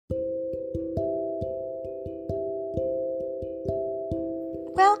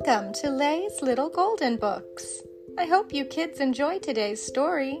Welcome to Lay's Little Golden Books. I hope you kids enjoy today's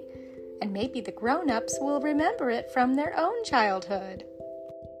story, and maybe the grown-ups will remember it from their own childhood.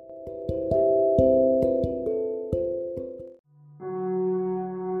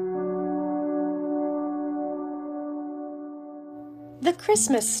 The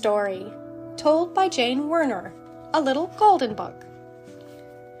Christmas Story, told by Jane Werner, a little golden book.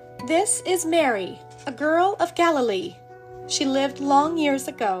 This is Mary, a girl of Galilee. She lived long years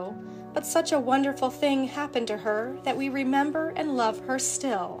ago, but such a wonderful thing happened to her that we remember and love her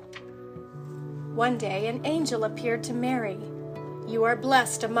still. One day an angel appeared to Mary. "You are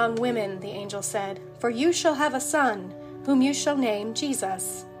blessed among women," the angel said, "for you shall have a son, whom you shall name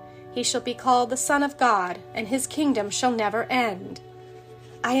Jesus. He shall be called the Son of God, and his kingdom shall never end."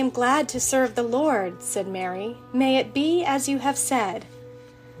 "I am glad to serve the Lord," said Mary. "May it be as you have said."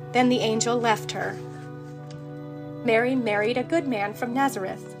 Then the angel left her. Mary married a good man from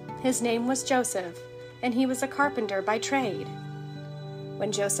Nazareth. His name was Joseph, and he was a carpenter by trade.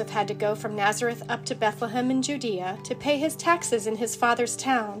 When Joseph had to go from Nazareth up to Bethlehem in Judea to pay his taxes in his father's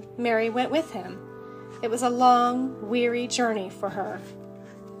town, Mary went with him. It was a long, weary journey for her.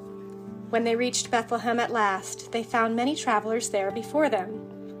 When they reached Bethlehem at last, they found many travelers there before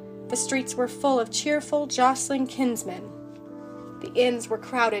them. The streets were full of cheerful, jostling kinsmen. The inns were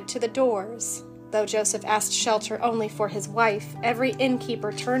crowded to the doors. Though Joseph asked shelter only for his wife, every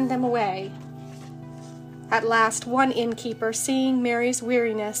innkeeper turned them away. At last, one innkeeper, seeing Mary's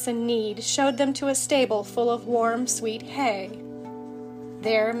weariness and need, showed them to a stable full of warm, sweet hay.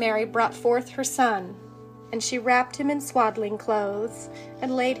 There Mary brought forth her son, and she wrapped him in swaddling clothes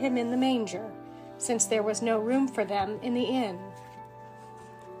and laid him in the manger, since there was no room for them in the inn.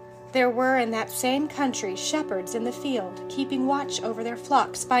 There were in that same country shepherds in the field, keeping watch over their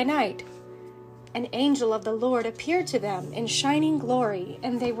flocks by night. An angel of the Lord appeared to them in shining glory,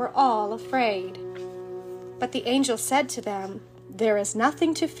 and they were all afraid. But the angel said to them, "There is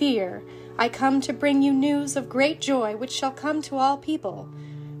nothing to fear. I come to bring you news of great joy which shall come to all people.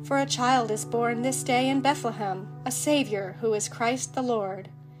 For a child is born this day in Bethlehem, a Savior who is Christ the Lord.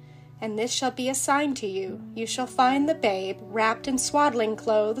 And this shall be a sign to you. You shall find the babe wrapped in swaddling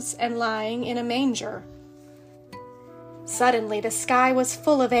clothes and lying in a manger." Suddenly the sky was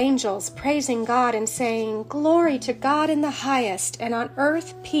full of angels, praising God and saying, "Glory to God in the highest, and on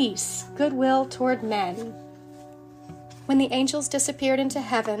earth peace, goodwill toward men." When the angels disappeared into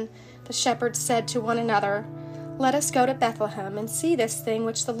heaven, the shepherds said to one another, "Let us go to Bethlehem and see this thing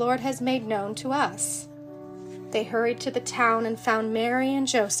which the Lord has made known to us." They hurried to the town and found Mary and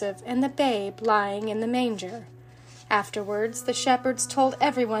Joseph and the babe lying in the manger. Afterwards, the shepherds told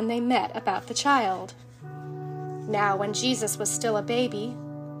everyone they met about the child. Now, when Jesus was still a baby,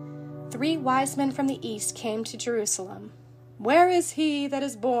 3 wise men from the east came to Jerusalem. "Where is he that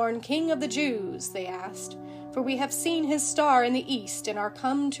is born King of the Jews?" they asked. "For we have seen his star in the east and are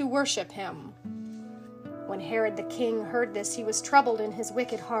come to worship him." When Herod the king heard this, he was troubled in his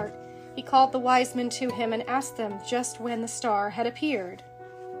wicked heart. He called the wise men to him and asked them just when the star had appeared.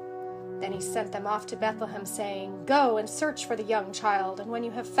 Then he sent them off to Bethlehem, saying, "Go and search for the young child, and when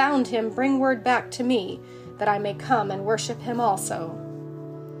you have found him, bring word back to me, that I may come and worship him also."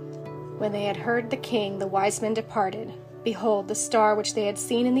 When they had heard the king, the wise men departed. Behold, the star which they had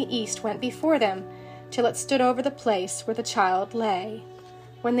seen in the east went before them, till it stood over the place where the child lay.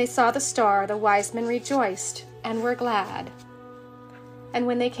 When they saw the star, the wise men rejoiced and were glad. And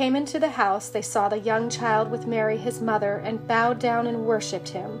when they came into the house, they saw the young child with Mary his mother, and bowed down and worshipped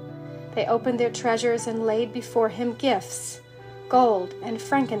him. They opened their treasures and laid before him gifts, gold and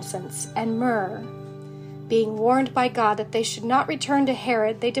frankincense and myrrh. Being warned by God that they should not return to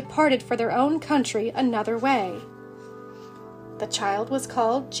Herod, they departed for their own country another way. The child was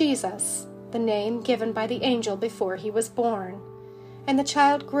called Jesus, the name given by the angel before he was born. And the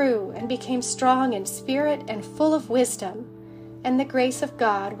child grew and became strong in spirit and full of wisdom, and the grace of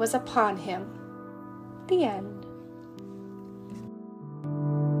God was upon him. The end.